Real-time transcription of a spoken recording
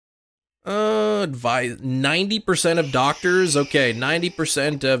Advise 90% of doctors. Okay,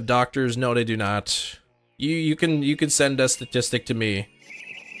 90% of doctors. No, they do not. You can send a statistic to me,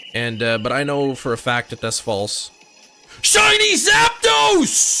 and but I know for a fact that that's false. Shiny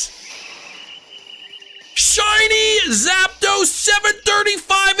Zapdos! Shiny Zapdos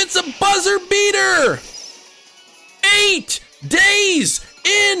 735. It's a buzzer beater. 8 days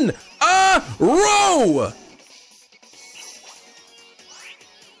in a row.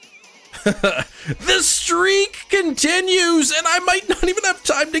 The streak continues, and I might not even have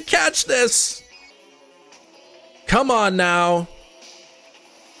time to catch this. Come on now.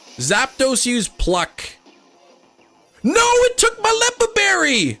 Zapdos used Pluck. No, it took my Lepa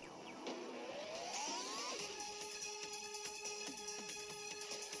Berry.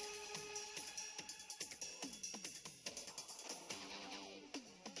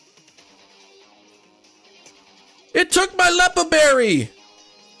 It took my Lepa Berry.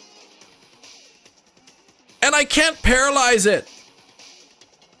 And I can't paralyze it.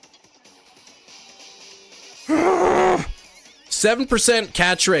 7%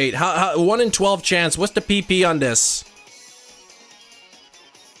 catch rate. How 1 in 12 chance. What's the PP on this?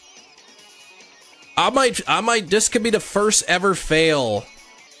 I might. This could be the first ever fail.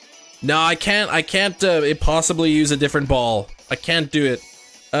 No, I can't possibly use a different ball. I can't do it.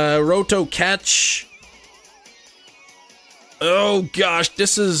 Roto catch. Oh gosh,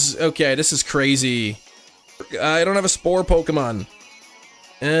 this is okay. This is crazy. I don't have a Spore Pokemon.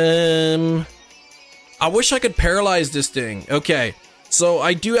 I wish I could paralyze this thing. Okay, so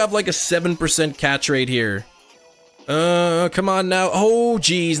I do have like a 7% catch rate here. Come on now. Oh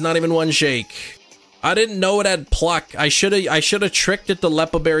geez, not even one shake. I didn't know it had Pluck. I should have tricked it to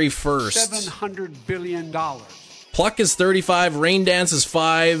Lepa Berry first. $700 billion. Pluck is 35. Rain Dance is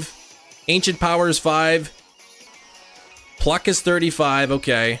 5. Ancient Power is 5. Pluck is 35.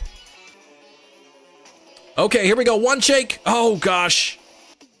 Okay. Okay, here we go. One shake. Oh gosh.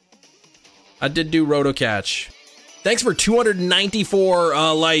 I did do Roto Catch. Thanks for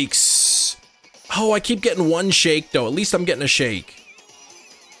 294 likes. Oh, I keep getting one shake though. At least I'm getting a shake.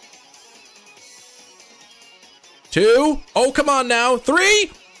 2. Oh, come on now.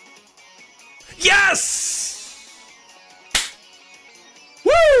 3. Yes!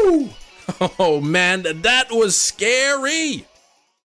 Woo! Oh man, that was scary.